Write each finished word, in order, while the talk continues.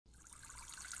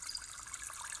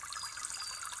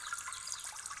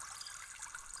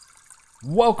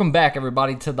Welcome back,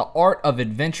 everybody, to the Art of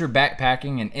Adventure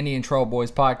Backpacking and Indian Trail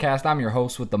Boys podcast. I'm your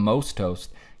host with the most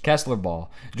toast, Kessler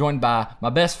Ball, joined by my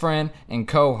best friend and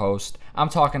co-host. I'm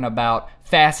talking about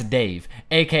Fast Dave,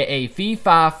 a.k.a. Fee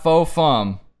Fi Fo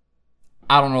Fum.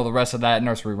 I don't know the rest of that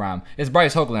nursery rhyme. It's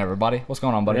Bryce Hoagland, everybody. What's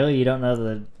going on, buddy? Really? You don't know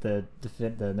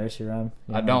the nursery rhyme?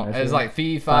 I don't. It's like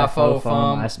Fee Fi Fo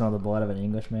Fum. I smell the blood of an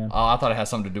Englishman. Oh, I thought it had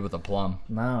something to do with a plum.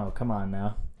 No, come on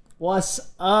now. What's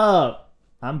up?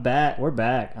 I'm back. We're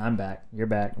back. I'm back. You're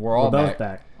back. We're all both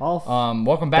back.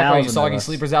 Welcome back, all you 1,000 soggy of us.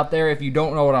 sleepers out there. If you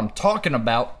don't know what I'm talking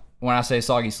about when I say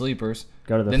soggy sleepers,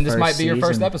 Go to the then this first might be your first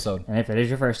season. episode. And if it is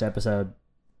your first episode,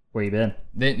 where you been?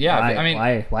 Then yeah, Why? I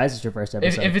mean, why is this your first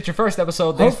episode? if it's your first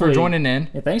episode, thanks for Hopefully- joining in.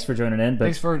 Yeah, thanks for joining in. But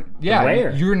Thanks for where?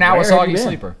 You're now Where a have soggy you been?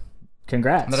 sleeper.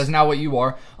 Congrats. That is now what you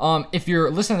are. If you're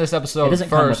listening to this it episode doesn't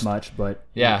come with first, much, but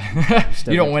yeah,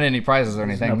 still you don't get- win any prizes or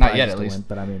anything, no not yet prizes at to least. win,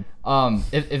 but I mean,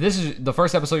 If this is the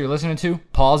first episode you're listening to,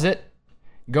 pause it,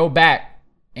 go back,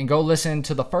 and go listen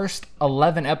to the first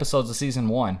 11 episodes of season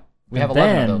 1. We have 11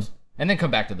 of then- those, and then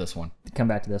come back to this one, come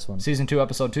back to this one. season 2,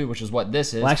 episode 2, which is what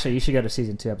this is. Well, actually, you should go to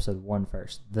season 2, episode 1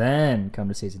 first. Then come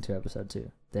to season 2, episode 2.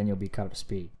 Then you'll be caught up to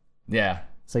speed. Yeah,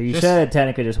 So you Just- should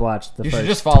technically just watch the you should first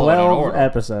just follow it in 12 order,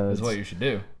 episodes is what you should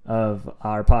do. of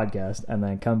our podcast and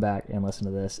then come back and listen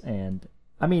to this. And,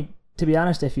 I mean, to be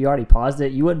honest, if you already paused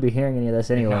it, you wouldn't be hearing any of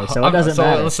this anyway. So it doesn't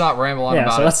matter. Let's not ramble on Yeah,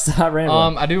 about so it. let's stop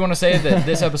rambling. I do want to say that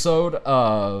this episode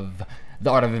of the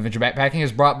Art of Adventure Backpacking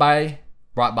is brought by.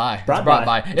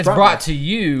 It's brought to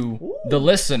you, the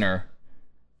listener,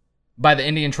 by the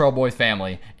Indian Trail Boy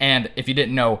family. And if you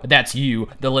didn't know, that's you,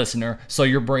 the listener. So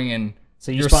you're bringing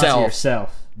So you sponsor yourself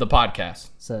yourself. the podcast.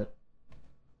 So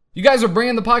You guys are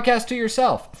bringing the podcast to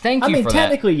yourself. Thank you I mean, for that.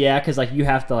 technically, yeah, because like you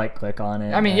have to like click on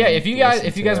it. I mean, yeah. and If you guys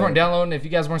listen to weren't it. downloading, if you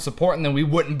guys weren't supporting, then we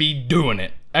wouldn't be doing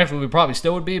it. Actually, we probably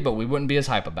still would be, but we wouldn't be as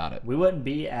hype about it. we wouldn't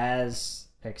be as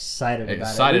excited about it.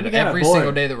 Excited We'd be kinda every bored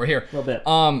single day that we're here. A little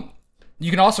bit. You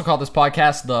can also call this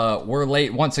podcast the We're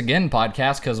Late Once Again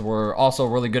podcast because we're also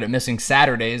really good at missing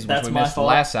Saturdays, which That's we my missed fault.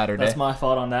 last Saturday. That's my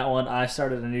fault on that one. I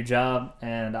started a new job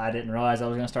and I didn't realize I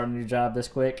was going to start a new job this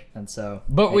quick, and so.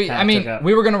 But it kinda took up.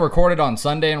 we were going to record it on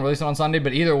Sunday and release it on Sunday,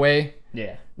 but either way,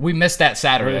 Yeah. we missed that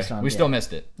Saturday. Released on- We still yeah.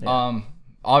 missed it. Yeah.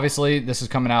 Obviously, this is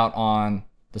coming out on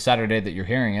the Saturday that you're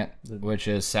hearing it, which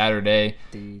is Saturday,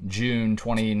 June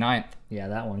 29th. Yeah,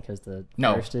 that one because the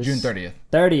No, first is June 30th.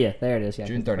 30th. There it is. Yeah,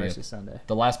 June 'cause the 30th. first is Sunday.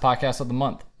 The last podcast of the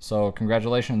month. So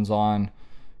congratulations on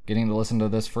getting to listen to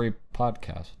this free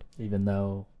podcast. Even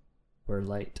though we're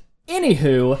late.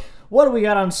 Anywho, what do we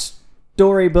got on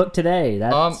Storybook today?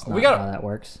 That's we not got- how that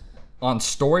works. On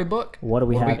Storybook? What do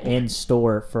we have in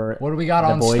store for? What do we got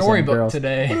the on boys and Storybook girls?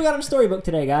 today? What do we got on Storybook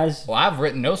today, guys? Well, I've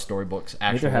written no storybooks,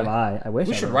 actually. Neither have I. I wish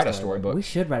We I should wrote write a storybook. We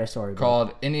should write a storybook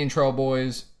Called Indian Trail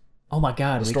Boys. Oh my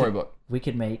god, The we storybook. We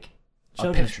could make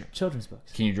picture. children's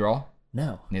books. Can you draw?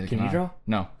 No. Neither can can you I. draw?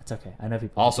 No. It's okay. I know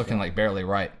people. Also who can like barely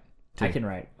write. I too. can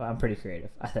write. I'm pretty creative.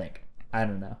 I think. I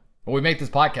don't know. When we make this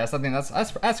podcast, I think that's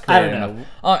creative I don't know.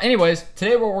 enough. Anyways,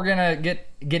 today what we're gonna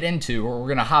get into, or we're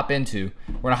gonna hop in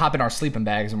our sleeping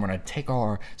bags and we're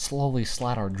gonna slowly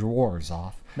slide our drawers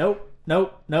off. Nope.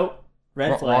 Red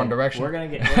Wrong flag. direction. We're gonna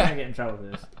get in trouble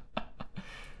with this.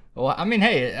 Well, I mean,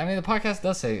 the podcast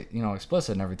does say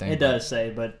explicit and everything. It does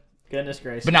say, but goodness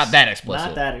gracious. But not that explicit.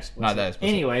 Not that explicit. Not that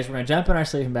explicit. Anyways, we're gonna jump in our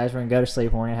sleeping bags. We're gonna go to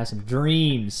sleep. And we're gonna have some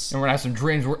dreams. And we're gonna have some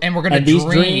dreams. And we're gonna And these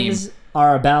dream. dreams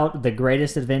are about the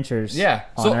greatest adventures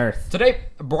on Earth. Today,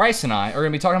 Bryce and I are going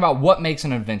to be talking about what makes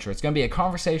an adventure. It's going to be a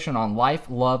conversation on life,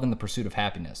 love, and the pursuit of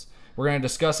happiness. We're going to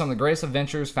discuss some of the greatest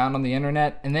adventures found on the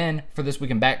internet. And then, for This Week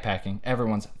in Backpacking,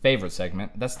 everyone's favorite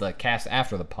segment, that's the cast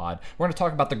after the pod, we're going to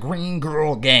talk about the Green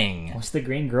Girl Gang. What's the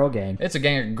Green Girl Gang? It's a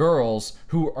gang of girls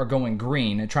who are going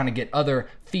green and trying to get other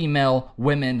female,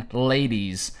 women,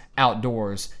 ladies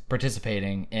outdoors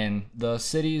participating in the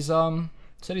city's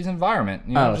environment,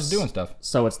 just doing stuff.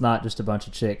 So it's not just a bunch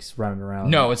of chicks running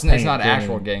around. No, it's painted not an green.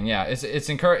 actual gang. Yeah, it's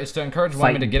to encourage women to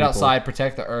Fighting get people. outside,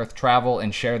 protect the earth, travel,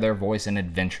 and share their voice in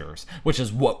adventures, which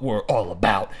is what we're all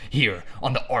about here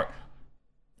on the Art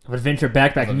Of adventure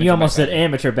backpacking. Adventure You almost backpacking. said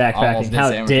amateur backpacking. Almost did How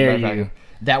say amateur dare backpacking. you?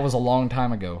 That was a long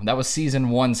time ago. That was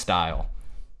season 1 style.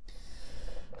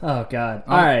 Oh, God.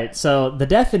 All right. So the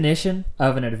definition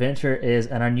of an adventure is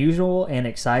an unusual and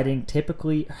exciting,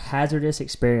 typically hazardous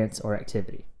experience or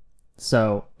activity.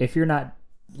 So if you're not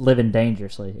living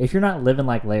dangerously, if you're not living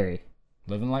like Larry,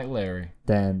 Living like Larry.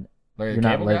 then Larry you're the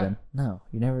not Cable Guy? living. No,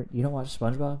 you don't watch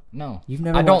SpongeBob? No. You've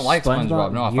never I don't watched like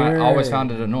SpongeBob. No, I always found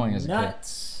it annoying as a kid.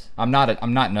 Nuts. I'm not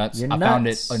nuts. You're I found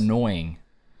it nuts. annoying.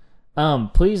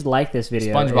 Please like this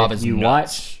video. SpongeBob if is you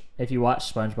nuts.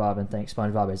 watch SpongeBob and think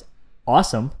SpongeBob is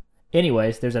awesome,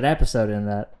 Anyways, there's an episode in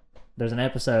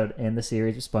the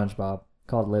series of SpongeBob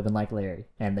called Living Like Larry,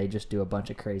 and they just do a bunch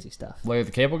of crazy stuff. Larry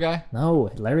the Cable Guy? No,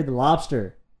 Larry the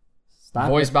Lobster. Stop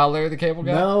Voiced it. by Larry the Cable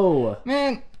Guy? No.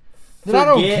 Man, then I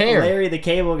don't Forget care. Larry the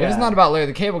Cable Guy. If it's not about Larry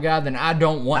the Cable Guy, then I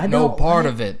don't want no part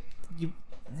of it.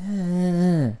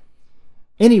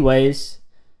 Anyways,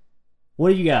 what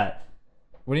do you got?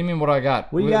 What do you mean? What I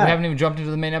got? What you we got? haven't even jumped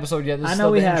into the main episode yet. This I is know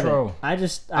still we the haven't. intro. I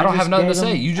don't have nothing to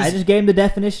say. I just gave him the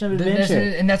definition of adventure.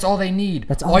 And that's all they need.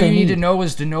 That's all you they need to need. know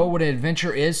is to know what an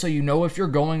adventure is, so you know if you're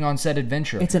going on said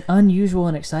adventure. It's an unusual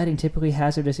and exciting, typically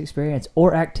hazardous experience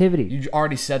or activity. You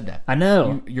already said that. I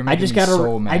know. You're I making just me gotta.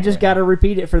 so mad I just right gotta now.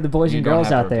 repeat it for the boys You and don't girls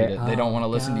have out to there. repeat it. They don't want to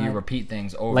listen to you God. repeat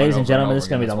things over. Ladies and and gentlemen, over this is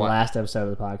gonna be again. the That's why- last episode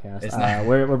of the podcast. It's not.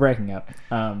 We're breaking up.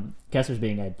 Kessler's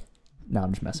being a. No,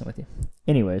 I'm just messing with you.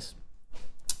 Anyways,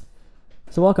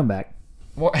 so welcome back.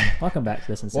 Welcome back to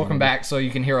this insanity. Welcome back, so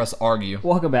you can hear us argue.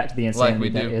 Welcome back to the insanity we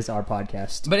that do. is our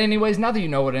podcast. But anyways, now that you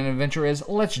know what an adventure is,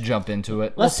 let's jump into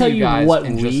it. Let's see tell you guys what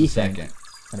in we just a think second.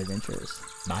 an adventure is.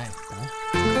 Bye.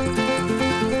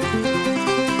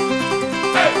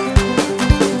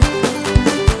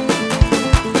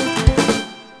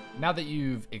 Now that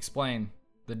you've explained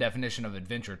the definition of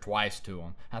adventure twice to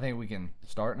them, I think we can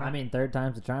start now. I mean, third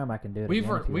time's the charm. I can do it. We've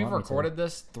again if you we've want me to. recorded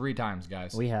this 3 times,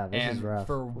 guys. We have. This and is rough.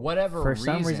 for whatever For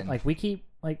some reason, like we keep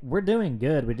we're doing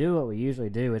good. We do what we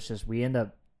usually do. It's just we end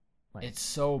up it's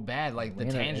so bad. Like the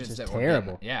it's tangents just that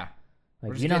terrible. we're getting. Yeah. like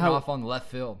We're just you know getting how off on the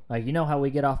left field. like you know how we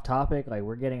get off topic. Like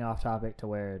we're getting off topic to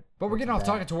where. But we're it's getting off bad.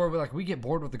 talking to where we get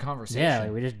bored with the conversation. Yeah,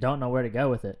 like we just don't know where to go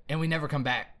with it. and we never come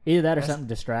back. Either that or That's- something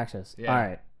distracts us. Yeah. All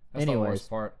right. That's the Anyways, worst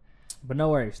part. but no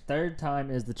worries. Third time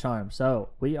is the charm. So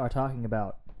we are talking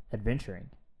about adventuring.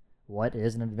 What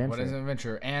is an adventure? What is an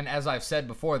adventure? And as I've said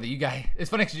before, that you guys, it's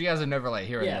funny because you guys are never like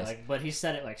hearing Yeah, this. like but he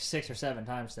said it like 6 or 7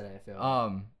 times today. I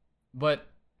feel. But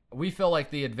we feel like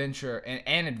the adventure and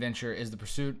an adventure is the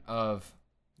pursuit of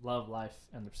Love, life,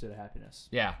 and the pursuit of happiness.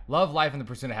 love, life, and the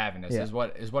pursuit of happiness Yeah. is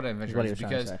what an adventure what he is was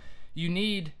trying to because say. you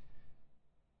need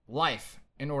life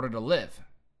in order to live,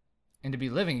 and to be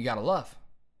living, you gotta love.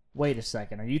 Wait a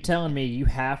second. Are you telling me you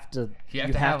have to You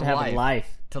have to have a life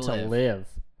life to to live. live?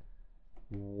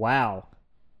 Wow.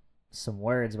 Some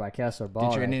words by Kessler Ball.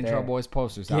 Get your right Indian there. Trail Boys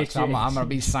posters out. Get 'Cause I'm gonna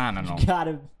be signing them. You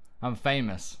gotta. I'm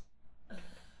famous.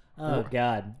 Oh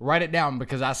God. Write it down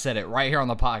because I said it right here on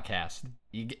the podcast.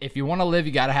 If you want to live,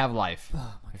 you gotta have life.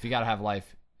 Oh, If you gotta have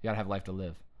life, you gotta have life to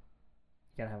live.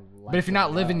 You gotta have. Life But if you're to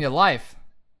not living love. your life,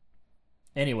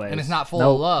 anyways, and it's not full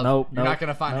nope, of love, nope, you're nope, not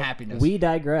gonna find nope. happiness. We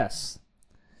digress.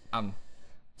 Um,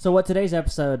 So what today's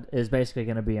episode is basically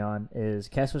going to be on is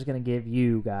Kessler's going to give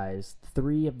you guys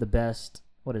 3 of the best.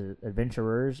 What is it?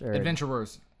 Adventurers or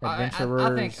adventurers. I think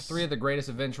Adventurers. 3 of the greatest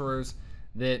adventurers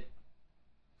that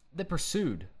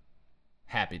pursued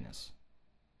happiness,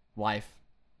 life,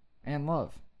 and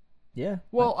love. Yeah.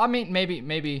 Well, I mean, maybe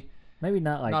Maybe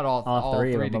not like not all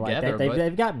 3 three of them, but together, like they've, but-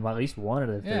 they've gotten at least one of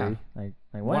the 3. Yeah. Like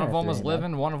one of them was three,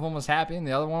 living, one of them was happy, and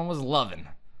the other one was loving.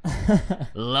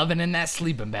 Loving in that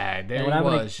sleeping bag. There And he what I'm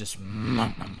gonna- was, just.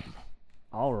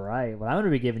 All right. What I'm going to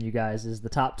be giving you guys is the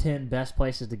top 10 best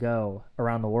places to go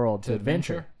around the world to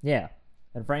adventure. adventure? Yeah.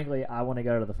 And frankly, I want to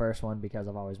go to the first one because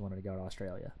I've always wanted to go to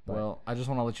Australia. But Well, I just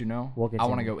want to let you know, We'll I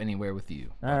want to continue. go anywhere with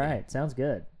you. all right, sounds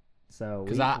good. So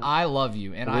Because I love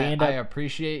you, and we end up- I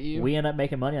appreciate you, we end up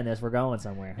making money on this. We're going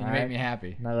somewhere. and you all make right? me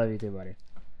happy. And I love you too, buddy.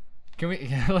 Can we?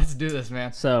 Let's do this,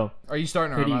 man. So Are you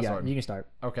starting or who do am you I got? starting? You can start.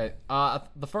 Okay.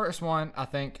 The first one I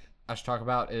think I should talk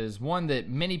about is one that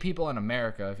many people in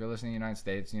America, if you're listening to the United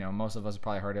States, most of us have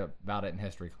probably heard about it in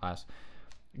history class.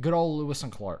 Good old Lewis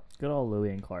and Clark. Good old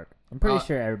Louis and Clark. I'm pretty Uh,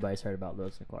 sure everybody's heard about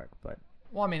Lewis and Clark, but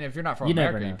Well, I mean, if you're not from you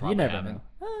America, never know. you You probably never haven't.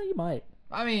 know. You might.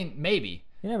 I mean, maybe,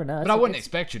 You never know. but I wouldn't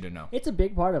expect you to know. It's a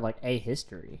big part of like a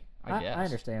history. I guess. I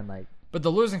understand. Like But the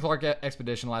Lewis and Clark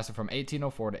expedition lasted from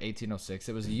 1804 to 1806.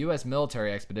 It was a U.S.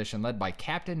 military expedition led by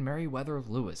Captain Meriwether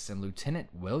Lewis and Lieutenant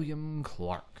William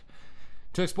Clark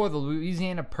to explore the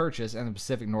Louisiana Purchase and the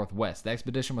Pacific Northwest. The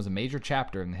expedition was a major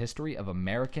chapter in the history of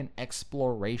American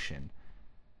exploration.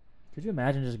 could you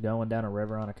imagine just going down a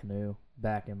river on a canoe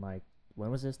back in like when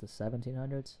was this? The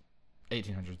 1700s?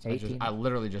 1800s. I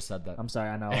literally just said that. I'm sorry.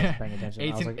 I know I wasn't paying attention.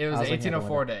 It was I looking at the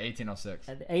 1804 window. to 1806.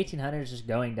 At the 1800s, just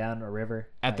going down a river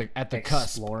At like, the cusp.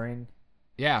 exploring.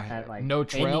 Yeah, At like no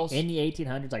trails. in the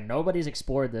 1800s. Like nobody's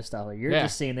explored this stuff. Like you're Yeah.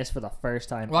 just seeing this for the first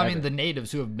time. Well, I ever. mean, the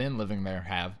natives who have been living there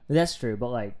have. That's true, but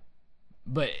like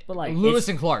But like, Lewis it's-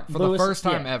 and Clark, for Lewis- the first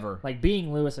time yeah, ever, like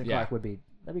being Lewis and Yeah. Clark would be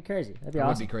crazy. That'd be it awesome.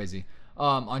 would be crazy.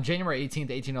 On January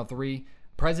 18th, 1803,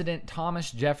 President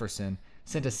Thomas Jefferson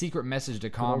sent a secret message to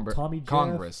old Tommy Jeff.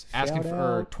 Congress asking Shout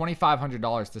for out.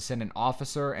 $2,500 to send an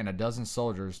officer and a dozen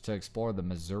soldiers to explore the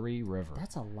Missouri River.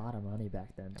 That's a lot of money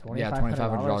back then. Yeah,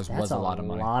 $2,500 was a lot of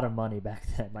money. That's a lot of money back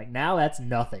then. Like now, that's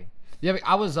nothing. Yeah, but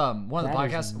I was one of the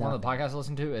That is podcasts I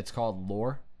listened to. It's called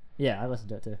Lore. Yeah, I listened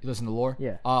to it too. You listen to Lore?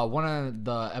 Yeah. One of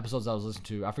the episodes I was listening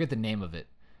to, I forget the name of it,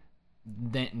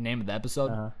 the name of the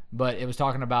episode, but it was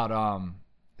talking about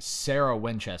Sarah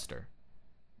Winchester.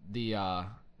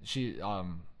 She I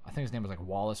think his name was like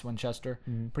Wallace Winchester.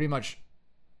 Mm-hmm. Pretty much,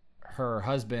 her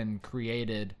husband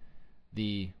created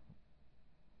the.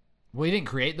 Well, he didn't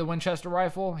create the Winchester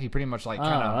rifle. He pretty much like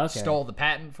kind of stole the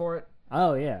patent for it.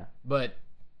 Oh yeah. But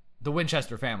the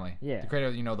Winchester family, Yeah. the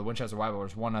creator, the Winchester rifle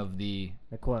was one of the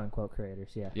quote unquote creators.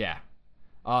 Yeah. Yeah.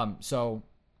 So,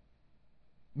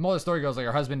 more of the story goes like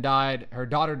her husband died. Her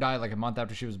daughter died like a month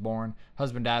after she was born.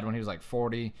 Husband died when he was like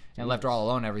 40 and left her all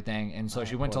alone and everything. And so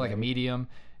she went to like a medium,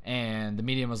 and the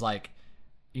medium was like,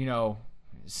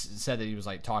 said that he was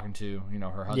like talking to,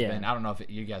 her husband. Yeah. I don't know if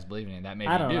you guys believe in that. Maybe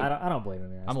I don't. you do. I don't believe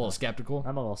in that. I'm a little skeptical.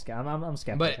 I'm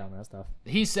skeptical But- on that stuff.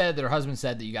 He said that her husband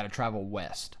said that you got to travel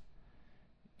west.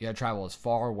 You got to travel as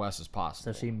far west as So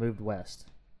possible. she moved west.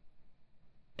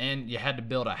 And you had to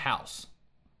build a house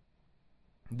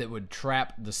that would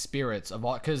trap the spirits of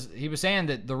all, because he was saying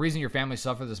that the reason your family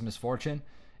suffered this misfortune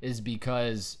is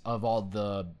because of all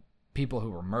the people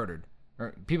who were murdered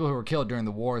or people who were killed during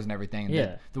the wars and everything. Yeah.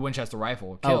 That the Winchester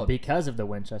rifle Oh, killed. because of the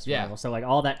Winchester Yeah. rifle. So like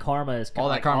all that karma is All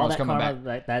that karma was coming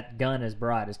back. That gun is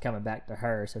brought is coming back to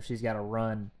her. So she's got to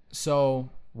run So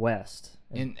west.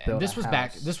 and build this a was house.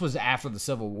 back. This was after the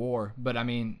Civil War, but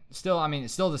it's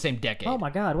still the same decade. Oh my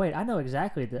God! Wait, I know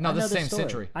exactly. No, I know this is the this same story.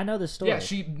 century. I know this story. Yeah,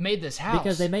 she made this house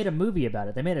because they made a movie about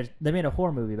it. They made a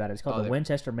horror movie about it. It's called Oh, The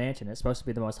Winchester Mansion. It's supposed to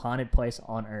be the most haunted place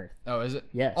on earth. Oh, is it?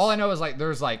 Yes. All I know is like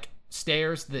there's like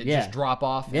stairs that Yeah. just drop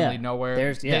off and Yeah. lead nowhere.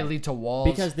 There's- yeah. They lead to walls.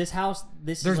 Because this house,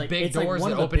 There's is like, big it's like doors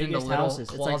one that of the open into biggest little houses.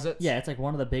 closets. It's like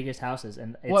one of the biggest houses,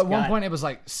 and it's Well, at one got- point it was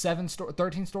like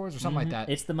 13 stories or something like that.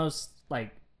 It's the most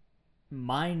like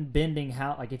mind-bending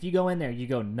house. Like if you go in there, you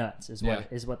go nuts. Is what Yeah.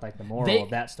 is what like the moral of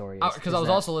that story is. Because I was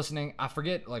also listening. I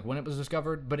forget like when it was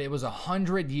discovered, but it was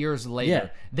 100 years later. Yeah.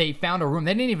 They found a room.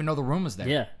 They didn't even know the room was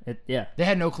there. yeah, They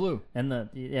had no clue. and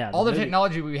All the movie-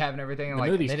 technology we have and everything, and like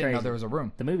they movie's didn't know crazy. there was a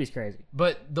room. The movie's crazy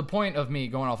But the point of me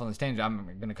going off on this tangent, I'm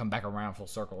going to come back around full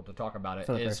circle to talk about it.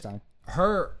 for the is first time.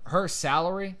 her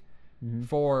salary Mm-hmm.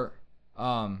 for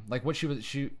like what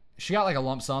she got like a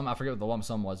lump sum. I forget what the lump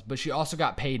sum was, but she also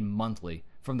got paid monthly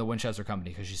from the Winchester company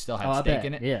because she still had Oh, I stake bet.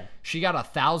 in it. Yeah. She got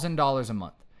 $1,000 a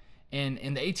month, and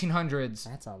in the 1800s,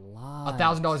 That's a lot.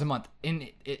 $1,000 a month. In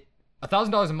it,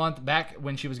 $1,000 a month back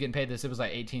when she was getting paid this, it was like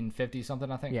 1850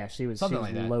 something, I think. Yeah, she was something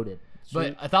like that. loaded.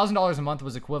 But $1,000 a month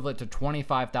was equivalent to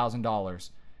 $25,000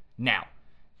 now.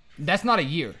 That's not a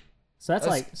year. so that's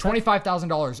That's like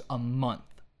 $25,000 a month.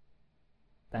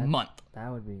 that, Month.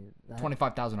 That would be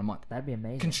 $25,000 a month. That'd be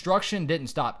amazing. Construction didn't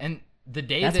stop, and the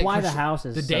day That's that why the house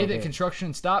is the so day that big.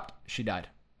 construction stopped, she died.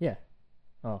 Yeah.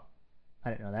 Oh, I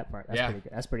didn't know that part. That's Yeah. pretty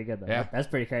good. That's pretty good though. Yeah. That's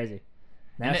pretty crazy.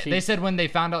 Now And she, they said when they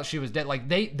found out she was dead, like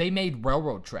they made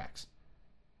railroad tracks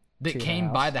that To the came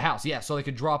house? by the house. Yeah, so they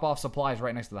could drop off supplies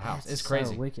right next to the house. that's It's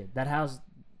crazy. So wicked. That house.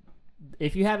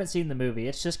 If you haven't seen the movie,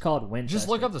 it's just called Winchester. Just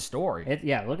look up the story.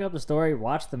 Look up the story.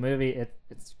 Watch the movie.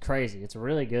 It's crazy. It's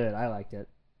really good. I liked it.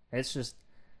 It's just,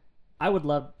 I would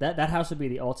love that. That house would be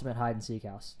the ultimate hide and seek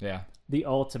house. Yeah, The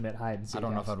ultimate hide and seek. I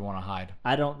don't know house. if I'd want to hide.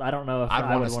 I don't know if I'd I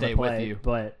wanna would want stay to with play, you.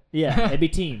 but yeah, it'd be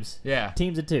teams. Yeah,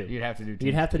 Teams of two. you'd have to do.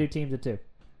 You'd have to do teams of two.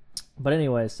 But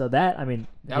anyway, so that I mean,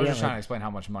 I was yeah, just trying to explain how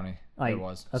much money like it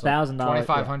was. $1,000,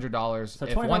 $2,500. So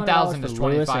If $2,500 1,000 is for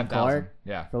Lewis and 25,000. Clark.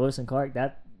 Yeah. for Lewis and Clark,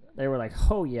 that they were like,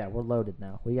 oh yeah, we're loaded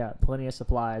now. We got plenty of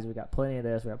supplies. We got plenty of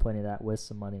this. We got plenty of that with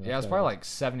some money. Yeah, it's left probably over. like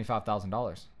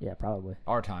 $75,000 yeah, probably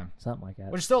our time, something like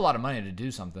that. which is still a lot of money to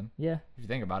do something Yeah, if you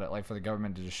think about it. Like for the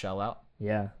government to just shell out,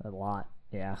 yeah, a lot.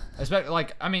 Yeah, especially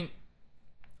like I mean,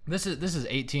 this is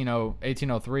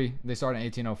 1803. They started in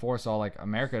 1804, so like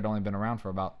America had only been around for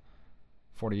about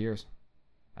 40 years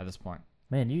at this point.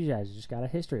 man, you guys just got a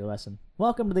history lesson.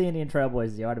 Welcome to the Indian Trail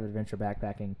Boys, the Art of Adventure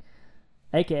Backpacking,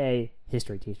 aka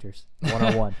History Teachers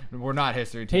 101. We're not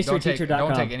history teachers. HistoryTeacher.com.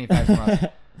 Don't take any facts from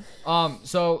us.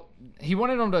 So he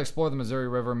wanted them to explore the Missouri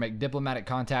River, make diplomatic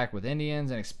contact with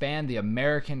Indians, and expand the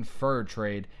American fur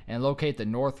trade and locate the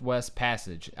Northwest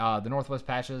Passage. The Northwest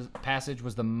Passage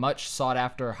was the much sought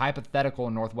after hypothetical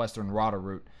northwestern water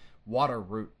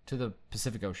route to the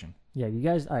Pacific Ocean. Yeah, you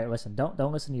guys. All right, listen. Don't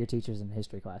listen to your teachers in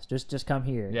history class. Just come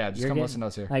here. Yeah, just You're come getting- listen to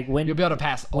us here. Like when You'll be able to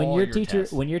pass all when your your teacher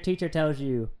tests. when your teacher tells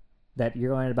you that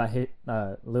you're learning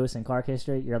about Lewis and Clark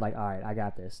history, you're like, all right, I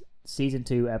got this. Season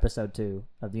 2, Episode 2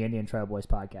 of the Indian Trail Boys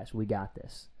podcast. We got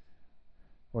this.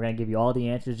 We're going to give you all the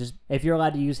answers. Just if you're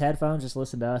allowed to use headphones, just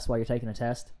listen to us while you're taking a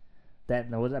test.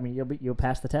 You'll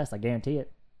pass the test. I guarantee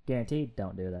it. Guaranteed.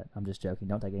 Don't do that. I'm just joking.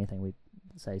 Don't take anything we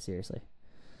say seriously.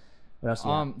 What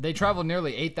else? They traveled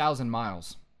nearly 8,000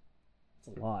 miles.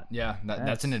 That's a lot. Yeah,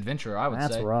 that's an adventure, I would say.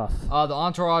 That's rough. The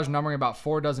entourage, numbering about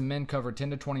 4 dozen men, covered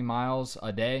 10 to 20 miles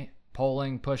a day,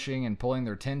 poling, pushing, and pulling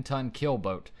their 10-ton keel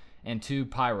boat and 2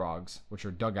 pirogues, which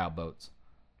are dugout boats.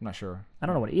 I'm not sure. I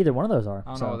don't know what either one of those are.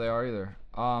 I don't know what they are either.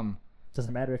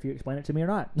 Doesn't matter if you explain it to me or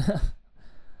not.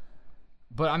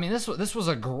 But I mean, this was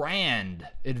a grand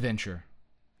adventure.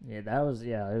 Yeah, that was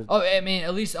I mean,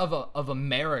 at least of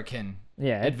American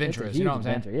adventurers. It's a huge you know what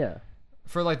I'm saying? Yeah.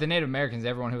 For like the Native Americans,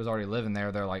 everyone who was already living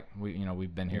there, they're like,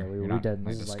 we've been here. We not, did.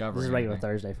 like, This is discovering regular anything.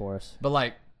 Thursday for us. But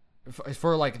like,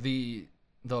 for like the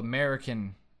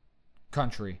American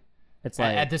country, It's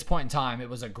like at this point in time, it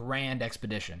was a grand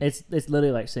expedition. it's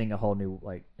literally like seeing a whole new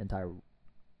entire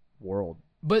world,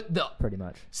 But pretty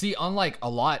much. see, unlike a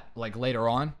lot like later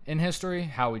on in history,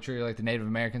 how we treated like the Native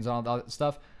Americans and all that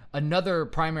stuff, another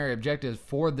primary objective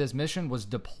for this mission was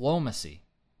diplomacy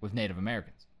with Native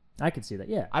Americans. I could see that.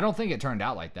 Yeah. I don't think it turned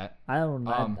out like that. I don't.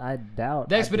 I doubt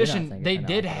The I do not expedition, think it they turned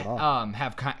did out at all.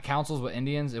 have councils with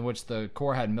Indians in which the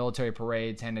Corps had military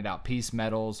parades, handed out peace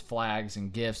medals, flags,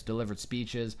 and gifts, delivered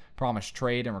speeches, promised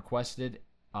trade, and requested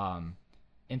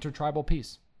intertribal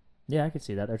peace. Yeah, I could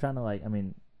see that. They're trying to I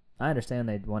mean, I understand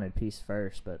they wanted peace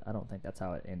first, but I don't think that's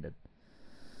how it ended.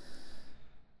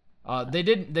 They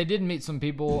did meet some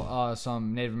people,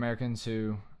 some Native Americans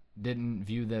who didn't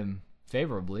view them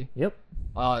favorably. Yep.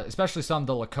 Especially some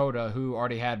the Lakota who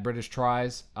already had British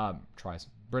ties,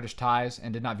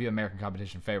 and did not view American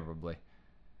competition favorably.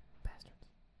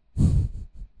 Bastards.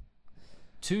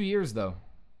 2 years though.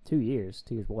 2 years.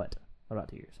 2 years what? What about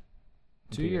 2 years?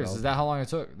 2 years. Is that how long it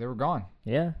took? They were gone.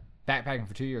 Yeah. Backpacking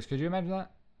for 2 years. Could you imagine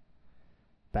that?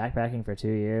 Backpacking for 2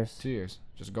 years. 2 years.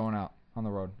 Just going out on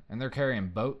the road. And they're carrying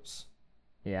boats.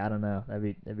 Yeah, I don't know.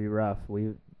 That'd be rough.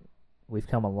 We've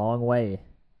come a long way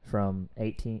from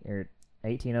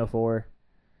 1804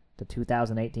 to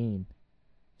 2018.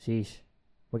 Sheesh.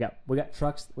 We got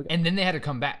trucks. And then they had to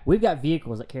come back. We've got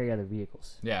vehicles that carry other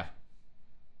vehicles. Yeah.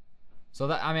 So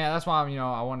that's why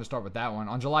I wanted to start with that one.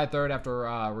 On July 3rd, after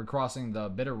recrossing the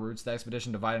Bitter Roots, the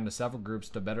expedition divided into several groups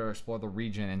to better explore the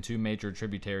region and 2 major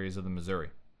tributaries of the Missouri.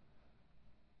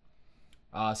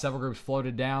 Several groups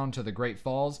floated down to the Great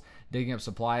Falls, digging up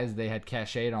supplies they had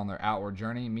cached on their outward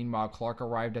journey. Meanwhile, Clark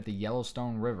arrived at the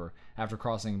Yellowstone River after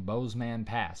crossing Bozeman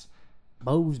Pass.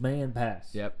 Bozeman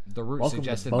Pass. Yep, the route Welcome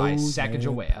suggested to by Bozeman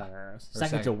Sacagawea. Pass.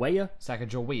 Sacagawea?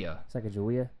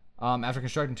 Sacagawea. After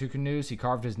constructing 2 canoes, he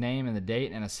carved his name and the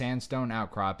date in a sandstone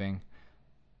outcropping.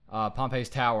 Pompey's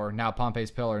Tower, now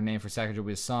Pompey's Pillar, named for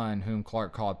Sacagawea's son, whom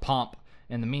Clark called Pomp.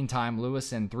 In the meantime,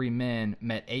 Lewis and 3 men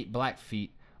met 8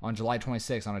 Blackfeet on July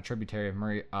 26 on a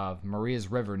tributary of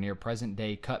Maria's River near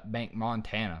present-day Cut Bank,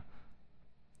 Montana.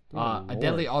 A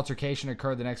deadly altercation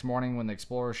occurred the next morning when the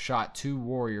explorers shot 2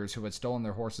 warriors who had stolen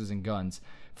their horses and guns.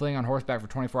 Fleeing on horseback for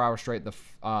 24 hours straight, the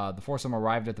foursome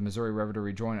arrived at the Missouri River to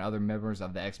rejoin other members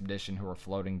of the expedition who were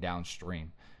floating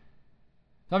downstream.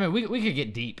 So, I mean, we could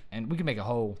get deep, and we could make a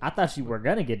whole... I thought you were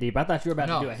going to get deep. I thought you were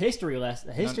about to do a history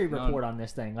report no. on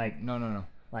this thing. No.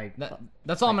 Like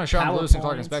That's all I'm going to show on the Lewis and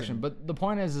Clark PowerPoints inspection. But the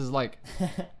point is like...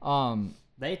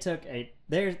 they took a...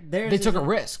 They took a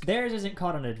risk. Theirs isn't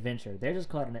called an adventure. They're just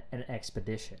called an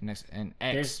expedition. An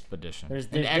expedition. There's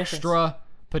an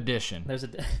extra-pedition. I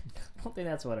don't think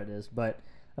that's what it is, but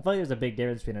I feel like there's a big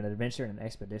difference between an adventure and an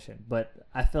expedition. But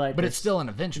I feel like... But it's still an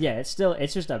adventure. Yeah, it's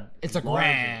just a... It's a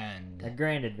grand... A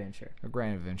grand adventure. A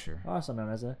grand adventure. Also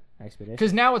known as an expedition.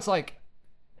 Because now it's like...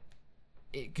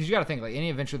 Because you got to think, like, any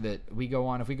adventure that we go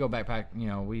on, if we go backpack,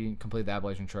 we complete the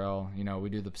Appalachian Trail, we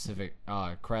do the Pacific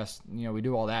Crest, we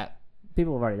do all that.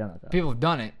 People have already done it, though. People have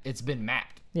done it. It's been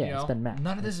mapped. Yeah, it's been mapped.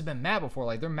 None of this has been mapped before.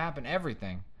 Like, they're mapping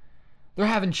everything. They're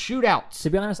having shootouts. To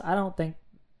be honest, I don't think...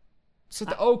 It's at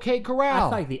the OK Corral. I feel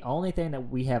like the only thing that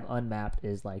we have unmapped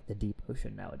is, like, the deep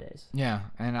ocean nowadays. Yeah,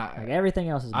 and everything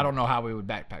else is... I don't know how we would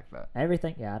backpack that.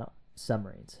 Everything... Yeah, I don't...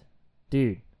 Submarines.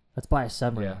 Dude... Let's buy a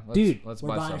submarine. Yeah, let's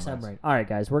buy buying a submarine. All right,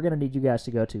 guys, we're going to need you guys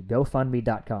to go to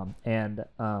GoFundMe.com and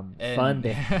fund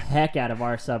the heck out of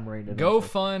our submarine adventure. Go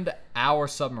fund our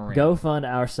submarine. Go fund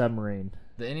our submarine.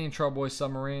 The Indian Trail Boys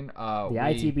submarine.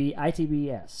 The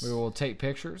ITBS. We will take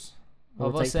pictures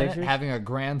of us in it, having a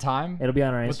grand time. It'll be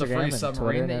on our Instagram with the free and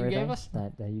submarine Twitter that you gave us.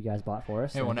 That you guys bought for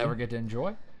us. And we'll never get to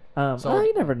enjoy.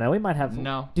 You never know. We might have...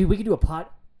 No. Dude, we could do a pod...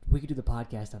 We could do the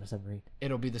podcast on a submarine.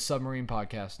 It'll be the submarine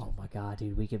podcast. Oh my god,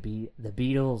 dude, we could be the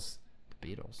Beatles. The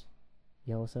Beatles.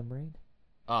 Yellow Submarine?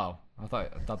 Oh, I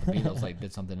thought the Beatles like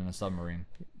did something in a submarine.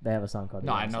 They have a song called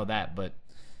No, I Yellow know Submarine. that, but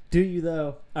Do you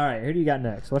though? Alright, who do you got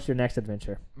next? What's your next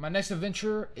adventure? my next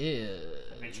adventure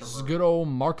is good old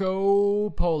Marco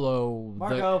Polo.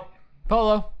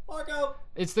 Polo. Marco!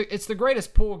 It's the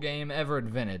greatest pool game ever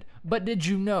invented. But did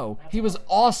you know he was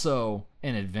also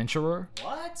an adventurer?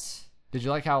 What? Did you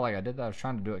like how I did that? I was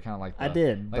trying to do it kind of like I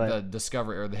did, like but the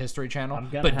Discovery or the History Channel.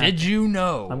 gonna But have did to- you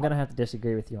know I'm gonna have to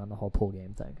disagree with you on the whole pool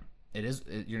game thing.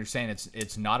 you're saying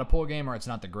it's not a pool game or it's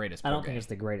not the greatest I pool don't game? think it's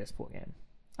the greatest pool game.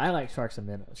 I like Sharks and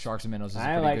Minnows. Sharks and Minnows is a I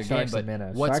pretty like good Sharks game, and but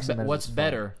Minnows. what's Sharks and Minnows what's is fun.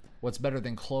 better? What's better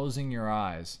than closing your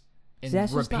eyes and See,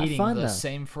 that's just not repeating fun, the though.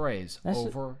 same phrase That's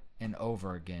over and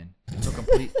over again to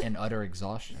complete and utter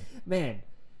exhaustion? Man,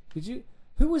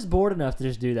 who was bored enough to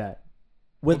just do that?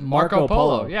 With Marco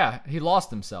Polo. Yeah, he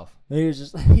lost himself. He was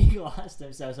just he lost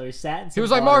himself, so he sat in some He was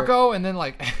like water, Marco, and then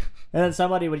like and then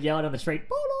somebody would yell it on the street,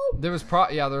 Polo. there was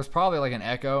probably like an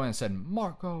echo and it said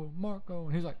Marco,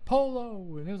 and he was like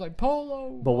Polo, and he was like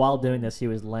Polo. But while doing this, he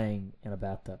was laying in a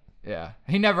bathtub. Yeah,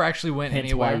 he never actually went Hence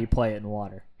anywhere. why you play it in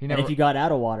water. He And never- if you got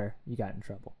out of water, you got in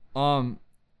trouble.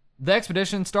 The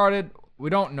expedition started.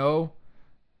 We don't know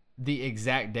the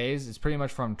exact days. It's pretty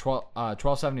much from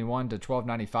 1271 to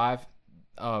 1295.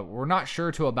 We're not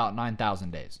sure to about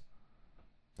 9,000 days.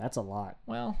 That's a lot.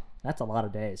 Well, That's a lot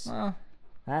of days.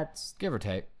 That's give or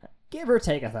take. give or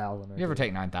take 1,000. Give or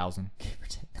take 9,000. Give or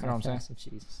take. know what I'm saying? 9,000,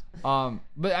 Jesus.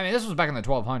 But I mean, this was back in the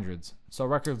 1200s, so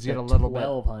records get a little bit.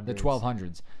 1200s. The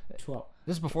 1200s. 12.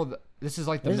 This is before the. This is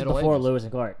like the This is Middle before Ages. Lewis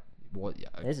and Clark. Well, yeah,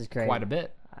 This is crazy. Quite a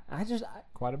bit.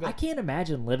 Quite a bit. I can't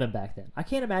imagine living back then. I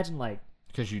can't imagine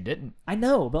Because you didn't. I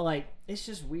know, but it's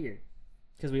just weird.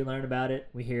 Because we learn about it,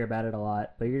 we hear about it a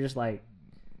lot, but you're just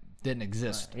Didn't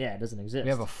exist. yeah, it doesn't exist. We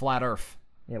have a flat Earth.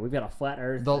 yeah, we've got a flat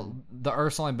Earth. The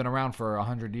Earth's only been around for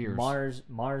 100 years. Mars,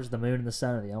 the moon, and the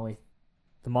sun are the only.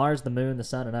 The Mars, the moon, the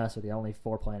sun, and us are the only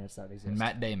 4 planets that exist. And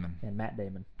Matt Damon. And Matt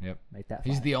Damon. Yep. Make that.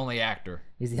 He's five. the only actor.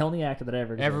 He's the only actor that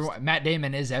ever exists. Everyone. Matt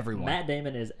Damon is everyone. Matt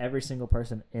Damon is every single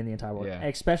person in the entire world, Yeah.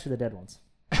 especially the dead ones.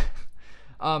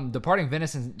 Departing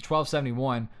Venice in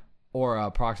 1271, or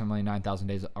approximately 9,000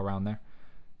 days around there.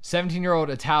 17-year-old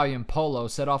Italian Polo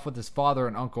set off with his father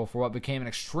and uncle for what became an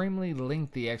extremely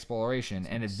lengthy exploration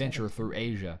and adventure through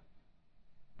Asia.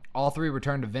 All three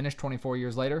returned to Venice 24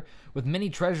 years later with many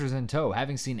treasures in tow.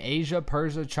 Having seen Asia,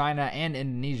 Persia, China, and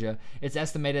Indonesia, it's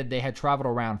estimated they had traveled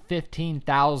around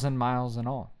 15,000 miles in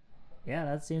all. Yeah,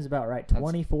 that seems about right.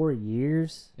 24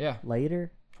 years Yeah.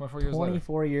 later. 24 years later.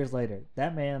 24 years later.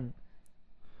 That man,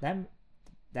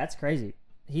 that's crazy.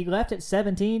 He left at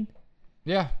 17.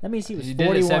 Yeah. That means he was He did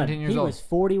 41. at 17 years he old. was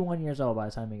 41 years old by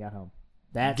the time he got home.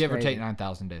 That's Give or crazy. take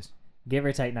 9,000 days. Give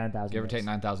or take 9,000. Give or days. take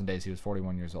 9,000 days, he was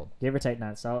 41 years old. Give or take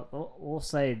 9. So we'll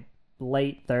say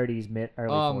late 30s,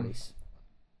 early 40s.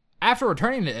 After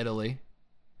returning to Italy,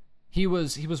 he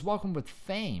was welcomed with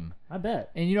fame. I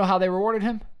bet. And you know how they rewarded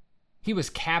him? He was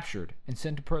captured and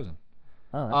sent to prison.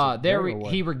 Oh, that's a There great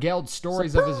reward. he regaled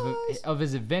stories of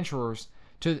his adventurers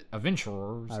to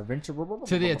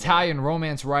the Italian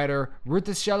romance writer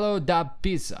Ruticello da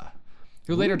Pisa,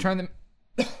 who later turned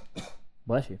them.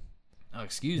 Bless you. Oh,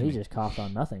 excuse He me. just coughed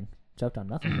on nothing. Choked on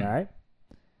nothing. You all right?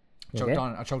 You okay?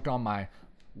 I choked on my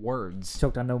words.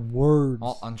 Choked on no words.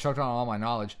 I choked on all my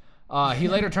knowledge. He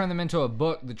later turned them into a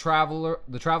book, The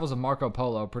Travels of Marco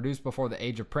Polo, produced before the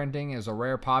age of printing. It was a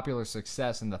rare popular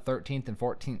success in the 13th and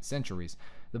 14th centuries.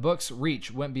 The book's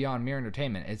reach went beyond mere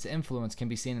entertainment. Its influence can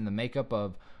be seen in the makeup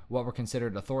of what were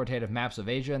considered authoritative maps of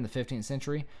Asia in the 15th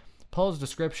century. Polo's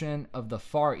description of the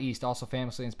Far East also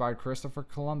famously inspired Christopher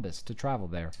Columbus to travel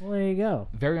there. Well, there you go.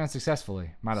 Very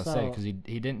unsuccessfully, might I say, So- because he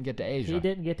didn't get to Asia. He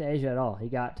didn't get to Asia at all. He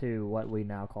got to what we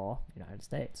now call United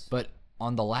States. But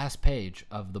on the last page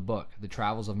of the book, The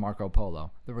Travels of Marco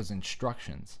Polo, there was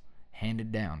instructions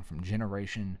handed down from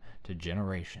generation to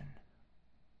generation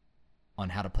on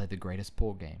how to play the greatest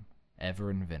pool game ever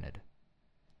invented.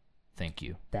 Thank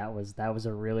you. That was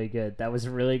a really good. That was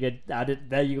really good.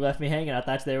 That you left me hanging. I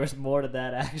thought there was more to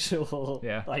that actual.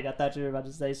 Yeah. Like I thought you were about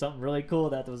to say something really cool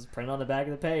that was printed on the back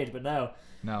of the page, but no.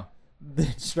 No. The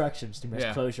instructions. You must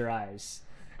Yeah. close your eyes.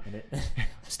 And it,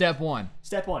 Step 1.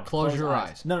 Step 1. Close your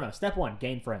eyes. No. Step 1.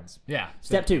 Gain friends. Yeah.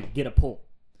 Step 2. Get a pool.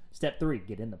 Step 3.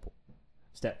 Get in the pool.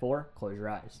 Step 4. Close your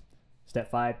eyes. Step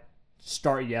 5.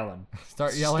 Start yelling.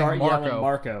 Start yelling Start Marco. yelling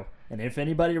Marco. And if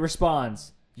anybody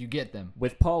responds You get them.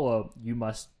 with Polo, you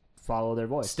must follow their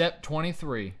voice. Step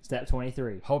 23. Step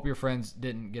 23. Hope your friends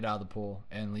didn't get out of the pool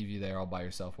and leave you there all by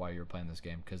yourself while you were playing this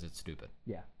game because it's stupid.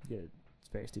 Yeah, good.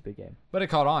 a very stupid game. But it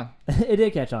caught on. It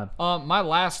did catch on. My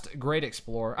last great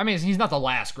explorer. I mean, he's not the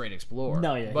last great explorer.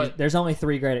 No, yeah. But There's only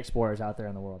 3 great explorers out there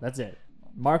in the world. That's it.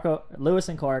 Lewis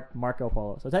and Clark, Marco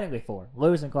Polo. So technically 4.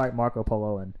 Lewis and Clark, Marco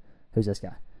Polo, and who's this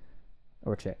guy?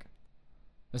 Or chick?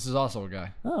 this is also a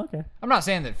guy. Oh, okay. I'm not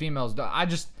saying that females don't.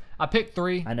 I picked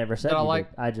 3. I never said that I you like.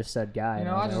 did. I just said guy. You and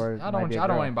know, was like, or it I might don't be a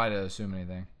want girl. anybody to assume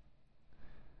anything.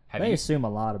 Have They you? assume a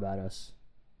lot about us.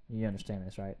 You understand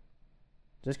this, right?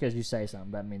 Just because you say something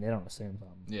doesn't mean they don't assume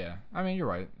something. Yeah. I mean, you're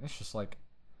right. It's just like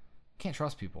can't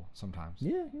trust people sometimes.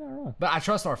 Yeah, you're not wrong. But I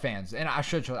trust our fans, and I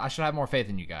should have more faith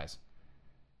in you guys.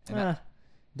 And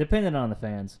Depending on the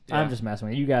fans. Yeah. I'm just messing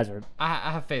with you. You guys are.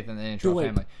 I have faith in the intro Wait.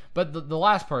 family. But the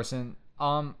last person,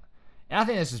 and I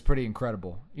think this is pretty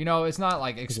incredible. You know, it's not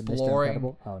like it Mr. exploring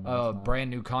Incredible? Oh, no, it's a not. brand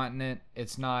new continent.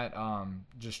 It's not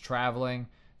just traveling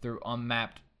through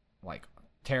unmapped like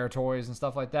territories and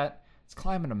stuff like that. It's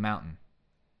climbing a mountain.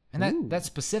 And Ooh. that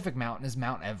specific mountain is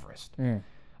Mount Everest. Yeah.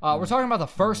 We're talking about the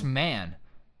first man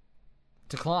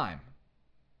to climb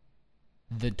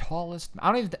the tallest.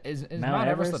 I don't even. Is Mount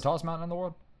Everest the Everest? tallest mountain in the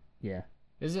world? Yeah,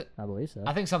 Is it? I believe so.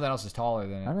 I think something else is taller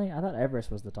than it. I thought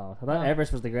Everest was the tallest. I thought Oh.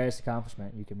 Everest was the greatest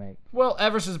accomplishment you could make. Well,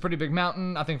 Everest is a pretty big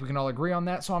mountain. I think we can all agree on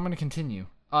that. So I'm going to continue.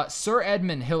 Sir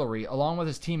Edmund Hillary, along with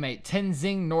his teammate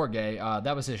Tenzing Norgay,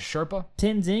 that was his Sherpa.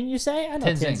 Tenzing, you say? I know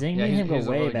Tenzing. Yeah, Me and him he's go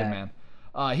a way really back.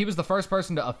 good man. He was the first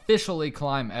person to officially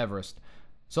climb Everest.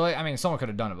 So I mean, someone could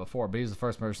have done it before, but he was the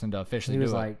first person to officially He do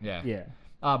was it. like, yeah. yeah.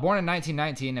 Born in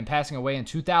 1919 and passing away in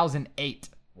 2008.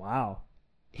 Wow,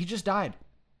 He just died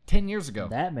 10 years ago.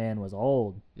 that man was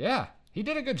old. Yeah, he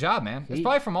did a good job, man. It's He-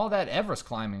 probably from all that Everest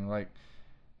climbing, like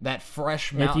that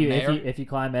fresh mountain air. If you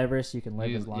climb Everest, you can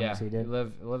live as long as he did.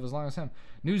 Live as long as him.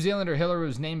 New Zealander Hillary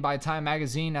was named by Time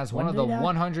Magazine as one When of the did he die?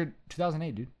 100.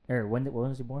 2008, dude. Or when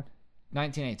was he born?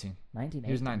 1918. 1918.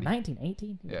 He was 90.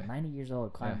 1918. He was Yeah. 90 years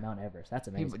old climbing Yeah. Mount Everest. That's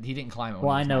He amazing. didn't climb it. when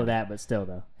Well, he I was know 90. that, but still,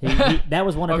 though, that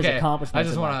was one of his Okay, accomplishments. I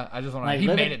just in want life. to. Like, He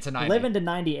living, made it to 90. Living to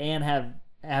 90 and have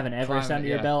an Everest Climb it, under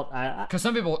your yeah. belt. Because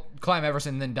some people climb Everest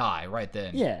and then die right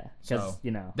then. Yeah, because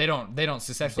So they don't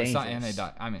successfully sign and they Dangerous.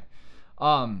 die. I mean,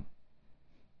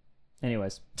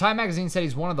 Anyways, Time Magazine said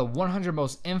he's one of the 100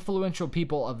 most influential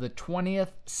people of the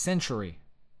 20th century.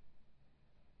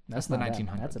 That's the not bad.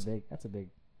 1900s. That's a big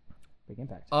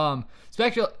impact.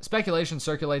 Speculation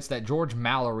circulates that George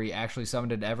Mallory actually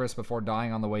summited Everest before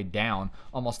dying on the way down,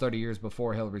 almost 30 years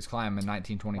before Hillary's climb in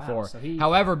 1924. Wow, so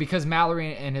However, because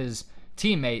Mallory and his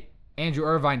teammate Andrew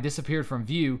Irvine disappeared from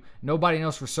view, nobody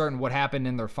knows for certain what happened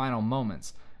in their final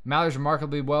moments. Mallory's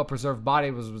remarkably well-preserved body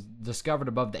was discovered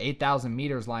above the 8,000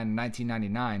 meters line in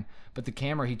 1999, but the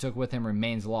camera he took with him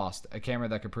remains lost, a camera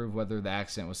that could prove whether the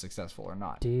accident was successful or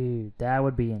not. Dude, that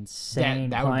would be insane.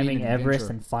 That would be an climbing Everest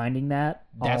adventure. and finding that.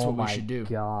 That's oh what we my should do.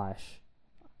 Gosh,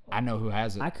 I know who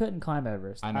has it. I couldn't climb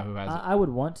Everest. I know who has it. I would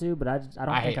want to, but I don't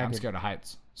think I I'm could. scared of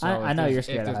heights. So I if know there's- you're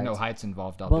scared If of there's no heights. heights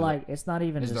involved, I'll But do like, it. it's not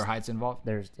even. Is just, there heights involved?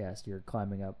 Yes, you're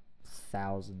climbing up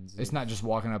thousands. It's not just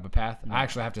walking up a path. I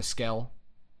actually have to scale.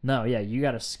 No, yeah, you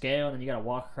got to scale, and then you got to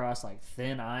walk across like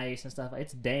thin ice and stuff.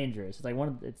 It's dangerous. It's like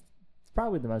it's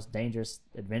probably the most dangerous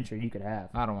adventure you could have.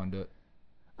 I don't want to do it.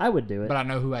 I would do it, But I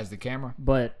know who has the camera.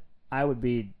 but I would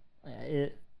be.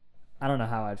 I don't know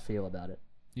how I'd feel about it.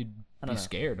 You'd I be don't know.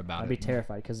 scared about I'd it. be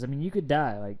terrified because I mean you could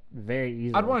die like very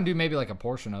easily. I'd want to do maybe like a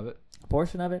portion of it. a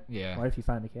portion of it. Yeah. What if you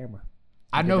find the camera?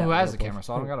 I did know that who with has a the portion. camera,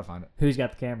 so I don't got to find it. Who's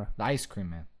got the camera? The ice cream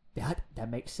man. That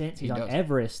makes sense. He's He on does.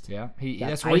 Everest. Yeah. Got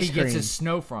That's where he ice gets cream. his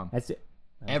snow from. That's it.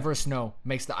 Everest snow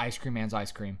makes the ice cream man's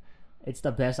ice cream. It's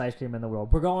the best ice cream in the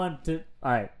world. We're going to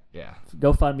all right. Yeah.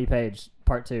 GoFundMe page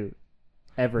part 2.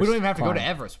 Everest. We don't even have to go to climb.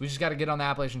 Everest. We just got to get on the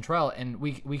Appalachian Trail, and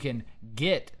we can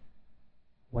get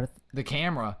What if, the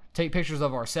camera, take pictures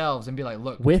of ourselves, and be like,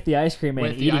 look, with the ice cream man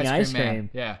with the eating ice cream, man.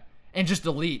 Yeah. And just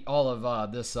delete all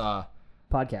of this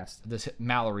podcast.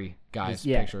 Mallory guy's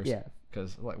Yeah, pictures. yeah.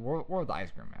 Because like we're the ice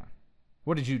cream man.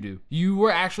 What did you do? You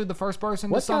were actually the first person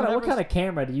to What summit kind Everest? of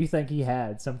camera do you think he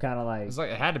had? Some kind of like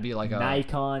It had to be like a.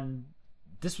 Nikon.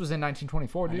 This was in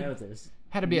 1924, I dude. know this.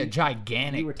 Had to be a You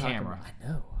gigantic were talking. camera. I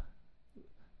know.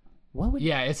 What would?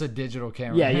 Yeah, it's a digital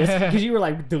camera. Yeah, because you were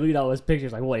like delete all his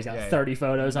pictures. Like, what? He's got Yeah, 30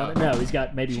 photos on it. No, he's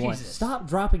got maybe one. Jesus. Stop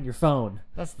dropping your phone.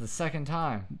 That's the second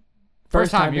time.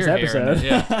 First time you're this hearing episode.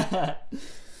 it, yeah.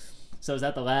 So is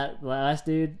that the last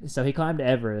dude? So he climbed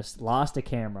Everest, lost a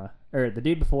camera, or the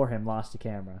dude before him lost a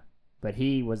camera, but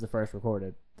he was the first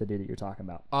recorded. The dude that you're talking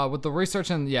about. With the research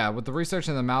and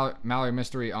the Mallory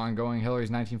mystery ongoing,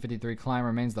 Hillary's 1953 climb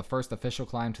remains the first official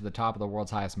climb to the top of the world's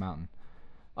highest mountain.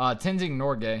 Tenzing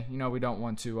Norgay, we don't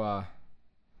want to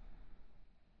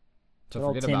Good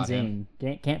old forget about him.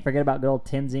 Tenzing. Can't forget about good old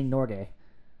Tenzing Norgay.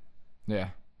 Yeah.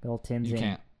 Good old Tenzing. You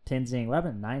can't. Tenzing. What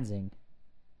happened to Ninezing?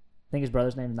 I think his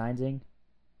brother's name's Ninezing.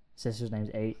 Sister's name's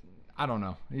 8. I don't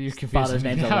know. You confused Father's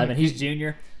me. name's 11. He's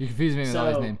junior. You confused me with So-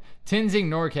 his name. Tenzing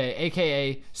Norgay,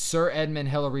 a.k.a. Sir Edmund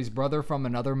Hillary's brother from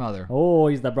another mother, Oh,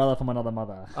 he's the brother from another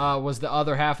mother. was the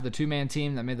other half of the two-man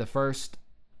team that made the first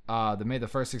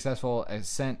successful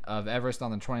ascent of Everest on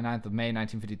the 29th of May,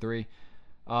 1953.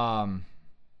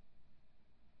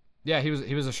 Yeah, he was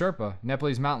a Sherpa,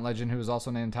 Nepalese mountain legend who was also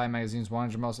named Time Magazine's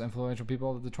 100 most influential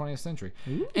people of the 20th century.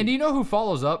 Ooh. And do you know who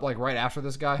follows up like right after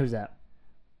this guy? Who's that?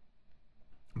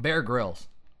 Bear Grylls.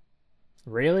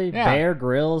 Really? Yeah. Bear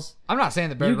Grylls? I'm not saying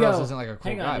that Bear Grylls isn't like a cool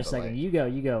hang guy, on just a but second.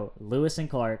 like, You go. Lewis and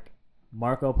Clark,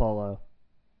 Marco Polo,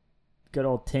 good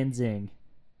old Tenzing,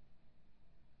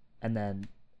 and then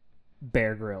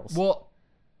Bear Grylls. well,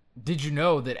 did you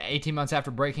know that 18 months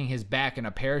after breaking his back in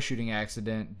a parachuting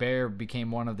accident, Bear became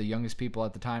one of the youngest people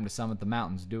at the time to summit the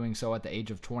mountains, doing so at the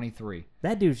age of 23.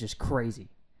 That dude's just crazy.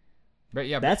 But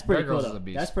yeah, That's Bear pretty cool. Grylls is Though. a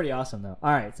beast. That's pretty awesome, though.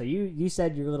 All right, so you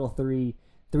said your little three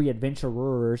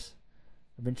adventurers.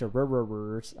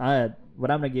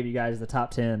 What I'm gonna give you guys the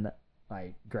top 10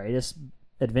 like greatest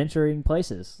adventuring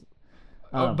places.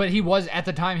 But he was at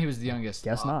the time he was the youngest.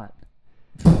 Guess not.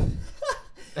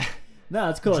 No,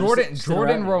 it's cool. Jordan Just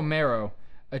Jordan sit around. Romero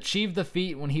achieved the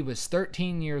feat when he was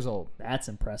 13 years old. That's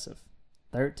impressive.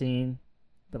 13.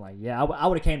 Been like, yeah, I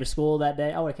would have came to school that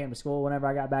day. I would have came to school whenever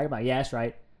I got back. I'm like, yeah, that's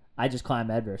right. I just climbed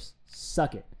Everest.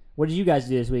 Suck it. What did you guys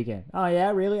do this weekend? Oh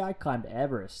yeah, really? I climbed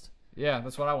Everest. Yeah,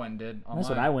 that's what I went and did. That's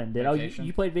what I went and did. Vacation. Oh,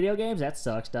 you played video games? That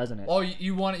sucks, doesn't it? Oh,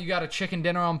 you want it? You got a chicken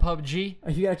dinner on PUBG? Oh,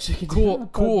 you got a chicken Cool, dinner on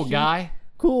cool PUBG? guy.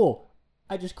 Cool.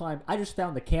 I just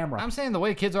found the camera. I'm saying the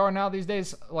way kids are now these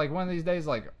days, like one of these days,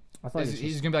 like I thought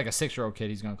he's gonna be like a 6-year-old kid.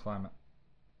 He's gonna climb it.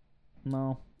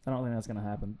 No, I don't think that's gonna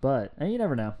happen. But you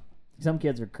never know. Some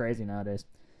kids are crazy nowadays.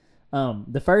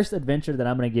 The first adventure that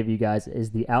I'm gonna give you guys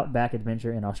is the Outback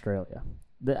Adventure in Australia.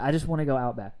 I just want to go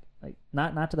Outback, like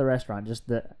not to the restaurant, just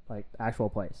the like actual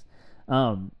place.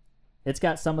 It's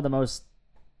got some of the most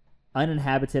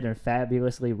uninhabited and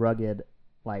fabulously rugged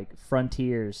like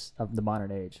frontiers of the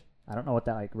modern age. I don't know what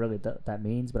that like really that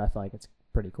means, but I feel like it's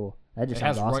pretty cool. That just It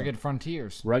has sounds awesome. rugged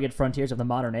frontiers Rugged frontiers of the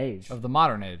modern age. of the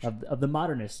modern age. Of the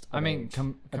modernist. I mean,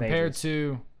 compared ages.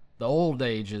 to the old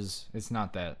ages, it's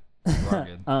not that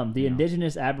rugged. The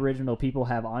indigenous Aboriginal people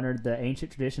have honored the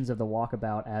ancient traditions of the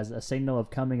walkabout as a signal of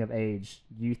coming of age,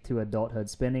 youth to adulthood,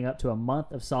 spending up to a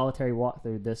month of solitary walk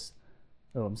through this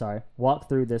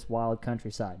wild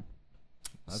countryside.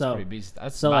 That's so- pretty beast.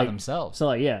 That's so by like- themselves. So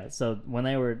like yeah,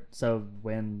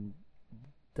 when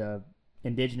the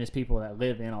indigenous people that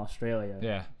live in Australia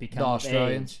Yeah, become the of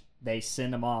Australians. age, they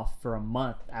send them off for a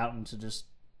month out into just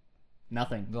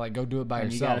nothing. They're like, go do it by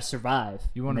And you gotta yourself survive.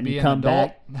 You wanna And then be an come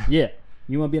adult? back. Yeah,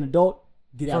 you want to be an adult?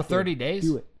 Get for out there, 30 days.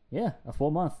 do it. Yeah, a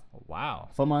full month. Wow,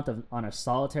 On a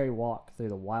solitary walk through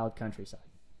the wild countryside.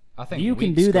 I think You can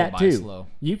weeks do go that by too. Slow.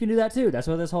 You can do that too. That's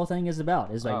what this whole thing is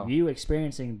about. Is like Oh. you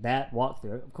experiencing that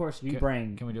walkthrough. Of course, you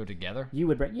bring. Can we do it together? You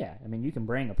would bring. Yeah, I mean, you can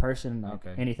bring a person, like,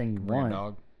 Okay. anything you Bring a want.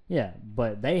 dog Yeah,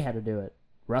 but they had to do it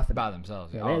rough and by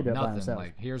themselves. Yeah, Oh, they do it by nothing. themselves.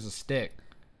 Like here's a stick.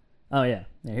 Oh yeah,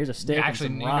 here's a stick. and Actually,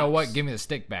 some you know what? rocks. Give me the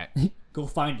stick back. Go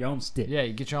find your own stick. Yeah,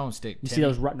 you get your own stick. You see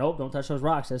Timmy. those? Nope, don't touch those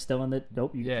rocks. That's still in the.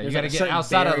 Nope. Yeah, you there's got to like a get certain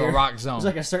outside of the barrier. rock zone. There's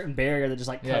like a certain barrier that just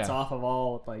like cuts Yeah. off of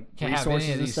all like Can't have resources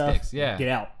any of and these stuff. sticks, yeah. Get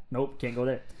out. Nope, can't go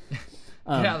there. Get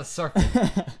out of the circle.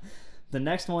 The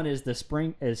next one is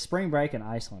spring break in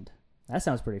Iceland. That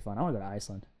sounds pretty fun. I want to go to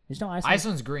Iceland. Did you know Iceland?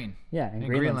 Iceland's green. Yeah, and And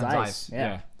Greenland's Greenland's ice. ice.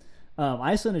 Yeah.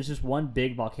 Iceland is just one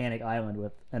big volcanic island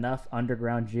with enough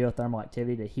underground geothermal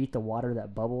activity to heat the water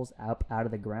that bubbles up out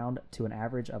of the ground to an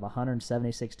average of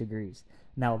 176 degrees.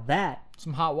 Now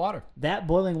Some hot water. that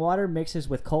boiling water mixes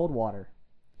with cold water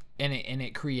And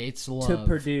it creates love. to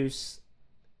produce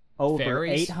over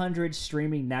Fairies? 800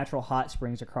 streaming natural hot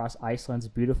springs across Iceland's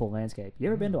beautiful landscape. You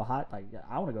ever been to a hot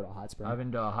I want to go to a hot spring. I've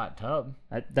been to a hot tub.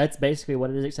 That's basically what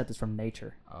it is, except it's from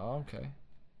nature, Oh, okay.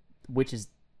 which is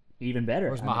even better.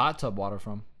 Where's my hot tub water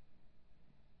from?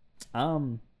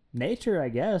 Nature, I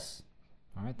guess.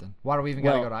 All right then. Why do we even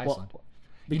gotta go to Iceland? Because,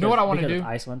 You know what I wanna because do? of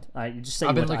Iceland. You just say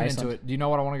I've you been went to looking into Iceland. it. Do you know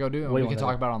what I want to go do? And What do we you can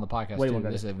wanna talk go about it on the podcast What do you too. wanna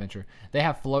go This do? adventure. They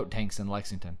have float tanks in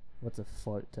Lexington. What's a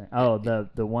float tank? Oh,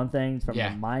 the one thing from Yeah.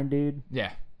 the mine dude.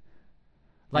 Yeah.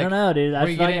 I don't know, dude. I Where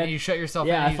you feel get like in and you shut yourself in.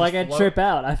 yeah, and I you feel like just I'd float. trip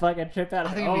out. I feel like I'd trip out.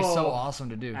 I think it'd be so Oh. awesome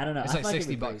to do. I don't know. It's I like feel like it'd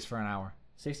be $60 great. for an hour.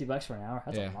 $60 for an hour.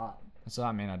 That's Yeah. a lot. So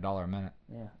I mean $1 a minute.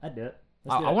 Yeah, I'd do it.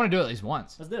 I want to do it at least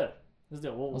once. Let's do it. Let's do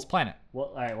it. Let's plan it.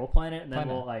 All right, we'll plan it, and then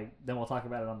Plan it. we'll talk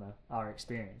about it on our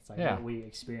experience, like Yeah. what we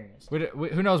experienced.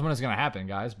 Who knows when it's gonna happen,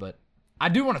 guys? But I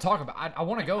do want to talk about. I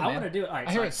want to go, man. I want to do it. All right,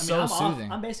 I hear it's so I'm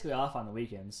soothing. I'm basically off on the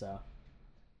weekends, so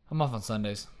I'm off on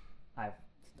Sundays. I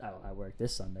work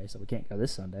this Sunday, so we can't go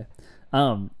this Sunday.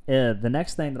 The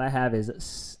next thing that I have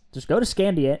is just go to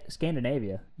Scandinavia.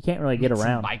 You can't really get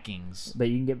around. Vikings. But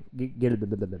you can get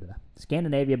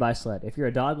Scandinavia by sled. If you're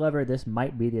a dog lover, this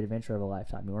might be the adventure of a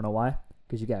lifetime. You want to know why?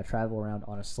 Because you got to travel around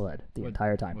on a sled the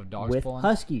entire time with dogs pulling?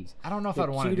 huskies. I don't know if I'd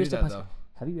want to do that though.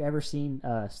 Have you ever seen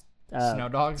Snow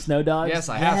dogs? Snow dogs? Yes,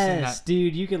 I have seen that.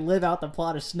 Dude, you can live out the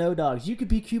plot of Snow Dogs. You could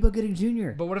be Cuba Gooding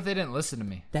Jr. But what if they didn't listen to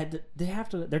me?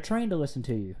 They're trained to listen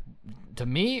to you. To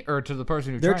me or to the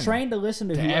person who They're trained to listen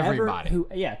to whoever, everybody.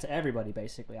 To everybody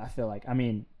basically. I feel like. I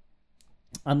mean,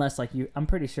 unless like I'm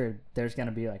pretty sure there's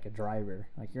gonna be like a driver.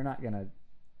 Like you're not gonna,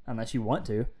 unless you want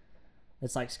to.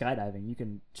 It's like skydiving. You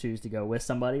can choose to go with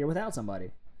somebody or without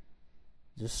somebody.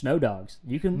 Just Snow Dogs.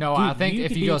 You can. No, dude, I think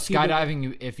if you go Cuba,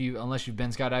 skydiving, unless you've been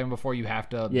skydiving before, you have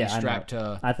to be strapped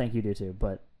to. I think you do too.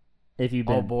 But if you've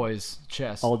been old boy's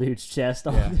chest, old dude's chest,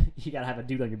 you gotta have a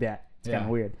dude on your back. It's kind of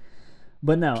weird.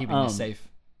 But no, keeping you safe.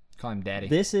 Call him daddy.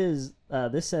 This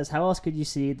says, how else could you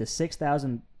see the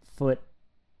 6,000 foot?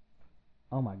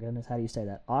 Oh my goodness, how do you say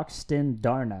that?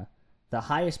 Oxtendarna, the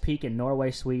highest peak in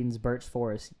Norway, Sweden's birch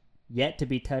forest, yet to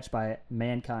be touched by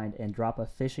mankind, and drop a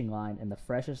fishing line in the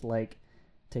freshest lake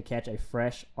to catch a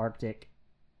fresh Arctic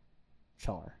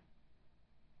char.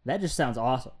 That just sounds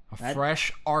awesome.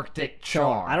 Fresh Arctic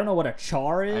char. I don't know what a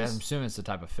char is. I'm assuming it's a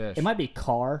type of fish. It might be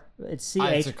car. It's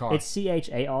it's a car. It's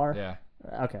CHAR. Yeah.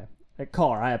 Okay. A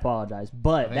car. I apologize,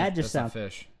 but that just sounds.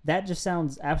 Fish. That just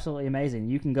sounds absolutely amazing.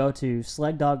 You can go to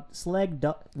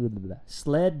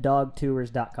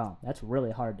sleddogtours.com. That's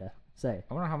really hard to say.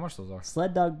 I wonder how much those are.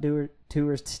 Sled Dog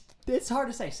Tours. It's hard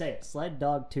to say. Say it. Sled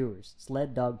Dog Tours.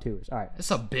 Sled Dog Tours. All right.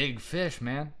 It's a big fish,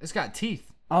 man. It's got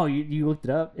teeth. Oh, you looked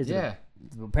it up? Yeah.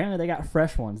 Apparently they got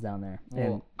fresh ones down there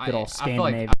in good old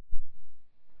Scandinavia.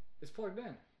 It's plugged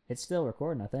in. It's still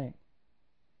recording, I think.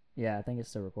 Yeah, I think it's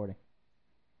still recording.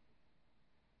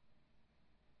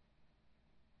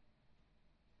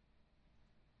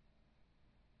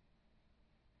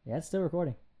 Yeah, it's still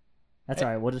recording. That's all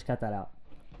right. We'll just cut that out.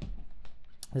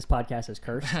 This podcast is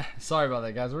cursed. Sorry about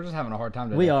that, guys. We're just having a hard time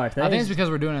today. We are. I think it's because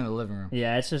we're doing it in the living room.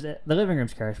 Yeah, it's just the living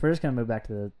room's cursed. We're just gonna move back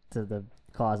to the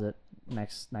closet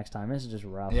next time. This is just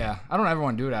rough. Yeah, I don't ever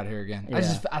want to do it out here again.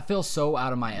 Yeah. I feel so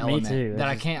out of my element too. that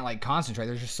I can't like concentrate.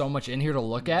 There's just so much in here to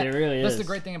look at. There really That's is. the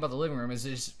great thing about the living room is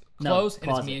it's closed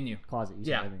and it's me and you. Closet. You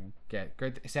said Yeah. living room. Okay,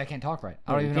 great. See, I can't talk right.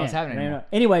 I don't even know what's happening anymore.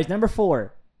 Anyways, number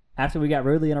 4. After we got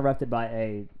rudely interrupted by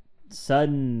a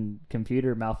sudden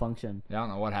computer malfunction. Yeah, I don't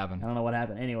know what happened.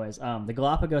 Anyways, the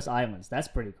Galapagos Islands. That's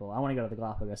pretty cool. I want to go to the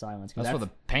Galapagos Islands. That's where the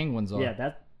penguins are.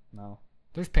 Yeah, no.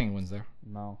 There's penguins there.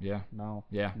 No. Yeah. No.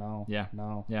 Yeah. No. Yeah.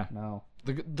 No. Yeah. No.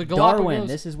 The Galapagos. Darwin.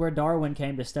 This is where Darwin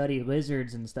came to study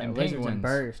lizards and stuff. Lizards penguins. and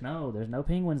birds. No, there's no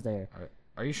penguins there.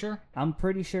 Are you sure? I'm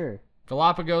pretty sure.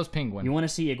 Galapagos penguin. You want to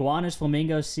see iguanas,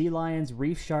 flamingos, sea lions,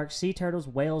 reef sharks, sea turtles,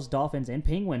 whales, dolphins, and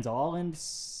penguins all in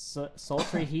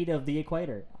sultry heat of the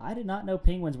equator. I did not know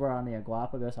penguins were on the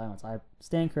Galapagos Islands. I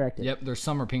stand corrected. Yep, there's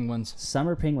summer penguins.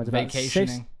 Summer penguins.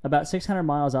 Vacationing. About 600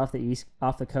 miles off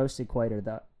the coast equator.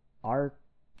 The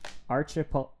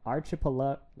Archipelago.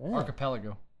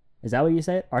 Is that what you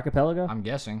say it? Archipelago? I'm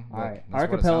guessing. All right. That's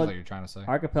what it sounds like you're trying to say.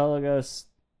 Archipelagos.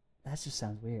 That just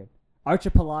sounds weird.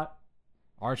 Archipelago.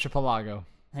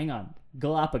 Hang on.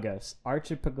 Galapagos.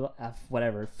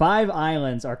 Whatever. 5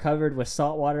 islands are covered with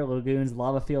saltwater lagoons,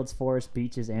 lava fields, forests,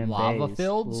 beaches, and lava bays.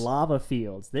 fields? Lava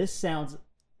fields. This sounds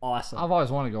awesome. I've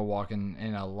always wanted to go walking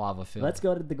in a lava field. Let's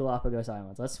go to the Galapagos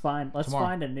Islands. Let's find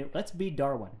a new. Let's be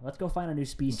Darwin. Let's go find a new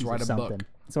species or something.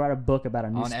 Let's write a book about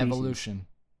a new species. On evolution.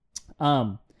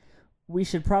 We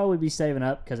should probably be saving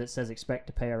up because it says expect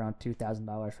to pay around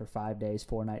 $2,000 for 5 days,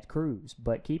 4 night cruise.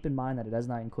 But keep in mind that it does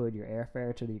not include your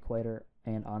airfare to the equator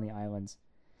and on the islands.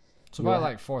 So probably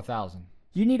like $4,000.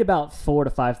 You need about $4,000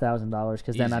 to $5,000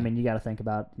 because then Easy. you got to think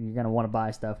about you're gonna want to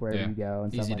buy stuff wherever you go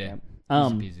and Easy stuff like day. that.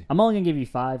 Easy peasy. I'm only gonna give you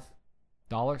 $5.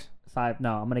 I'm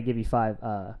gonna give you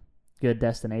 5 good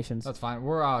destinations. That's fine.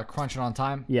 We're crunching on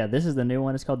time. Yeah, this is the new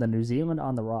one. It's called the New Zealand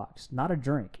on the Rocks. Not a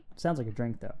drink. It sounds like a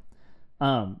drink though.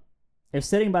 If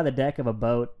sitting by the deck of a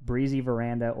boat, breezy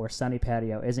veranda, or sunny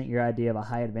patio isn't your idea of a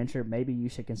high adventure, maybe you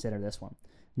should consider this one.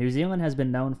 New Zealand has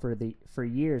been known for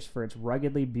years for its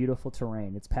ruggedly beautiful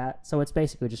terrain. So it's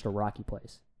basically just a rocky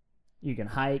place. You can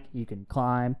hike, you can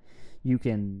climb, you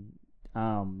can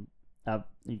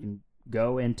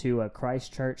go into a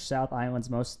Christchurch, South Island's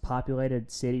most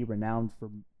populated city, renowned for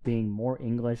being more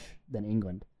English than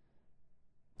England.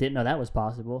 Didn't know that was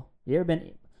possible. You ever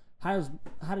been? How do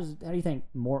you think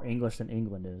more English than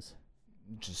England is?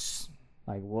 Just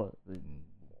Like what?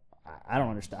 I don't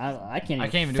understand. I can't even. I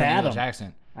can't even do an fathom. English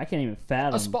accent. I can't even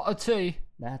fathom. A spot of tea.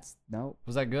 That's no.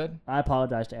 Was that good? I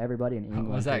apologize to everybody in England.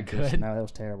 Was that because- good? No, that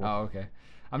was terrible. Oh, okay.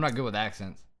 I'm not good with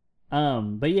accents.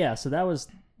 But yeah, so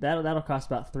that'll cost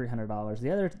about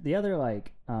 $300.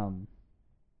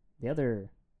 The other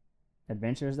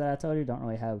adventures that I told you don't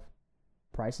really have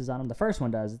prices on them. The first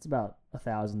one does. It's about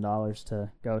 $1,000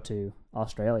 to go to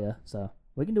Australia. So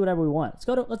we can do whatever we want.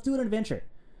 Let's do an adventure,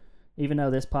 even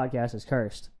though this podcast is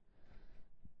cursed.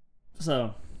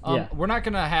 So yeah, We're not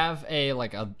gonna have a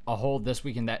whole this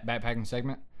week in that backpacking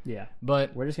segment, yeah.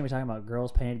 but We're just gonna be talking about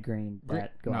girls painted green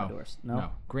that go no, outdoors. No,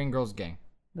 Green Girls Gang.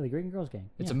 No, the Green Girls Gang.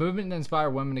 It's Yeah. a movement to inspire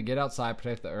women to get outside,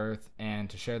 protect the earth, and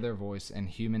to share their voice in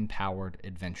human-powered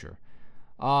adventure.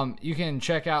 You can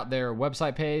check out their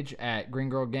website page at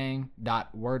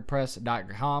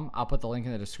greengirlgang.wordpress.com. I'll put the link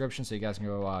in the description so you guys can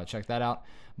go check that out.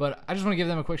 But I just want to give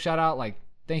them a quick shout out.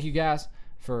 Thank you guys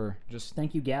for just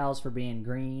Thank you, gals, for being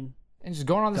green. and just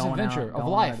going on this adventure of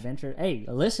life. Adventure. Hey,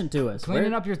 listen to us.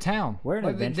 Cleaning up your town. we're an they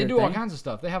adventure do all thing. kinds of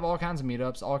stuff. They have all kinds of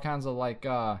meetups, all kinds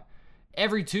of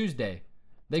every Tuesday.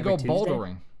 They Every go Tuesday?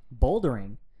 bouldering.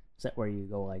 Bouldering. Is that where you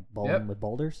go bowling Yep. with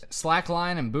boulders?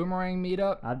 Slackline and boomerang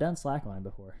meetup. I've done slackline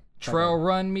before. Trail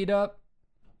run meetup.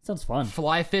 Sounds fun.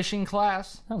 Fly fishing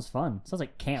class. Sounds fun. Sounds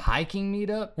like camp. Hiking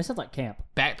meetup. This sounds like camp.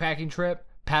 Backpacking trip.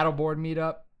 Paddleboard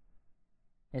meetup.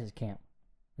 This is camp.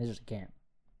 This is a camp.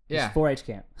 Yeah. It's 4-H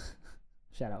camp.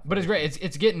 Shout out. But it's great.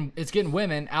 It's getting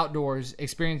women outdoors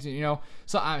experiencing.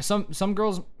 So some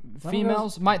girls,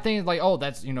 females might think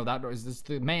that's that outdoors. It's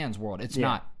the man's world. It's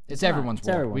not. It's everyone's It's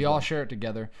world. everyone's We all world. share it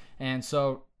together. And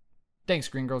so, thanks,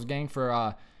 Green Girls Gang,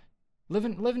 for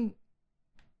living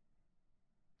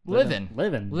living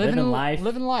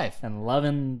life and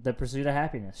loving the pursuit of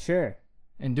happiness. Sure.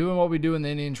 and doing what we do in the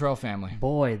Indian Trail family.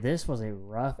 Boy, this was a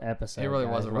rough episode. It really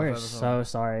guys. was a rough We're episode. so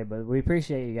sorry, but we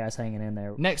appreciate you guys hanging in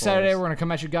there. Next for Saturday, us. we're gonna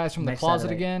come at you guys from the Next closet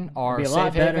Saturday. again. It'll Our be a safe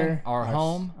lot haven, better. our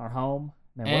home. Our home.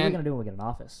 Man, what are we And- gonna do when we get an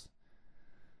office?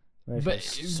 We're just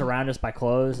But- gonna surround us by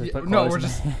clothes and put No, clothes we're in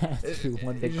just the- do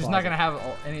one big You're just closet. not gonna have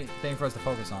anything for us to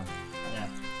focus on. Yeah.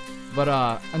 But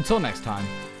until next time,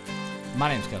 my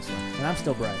name's Kessler. And I'm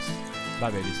still Bryce.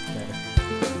 Bye, babies.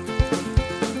 Later.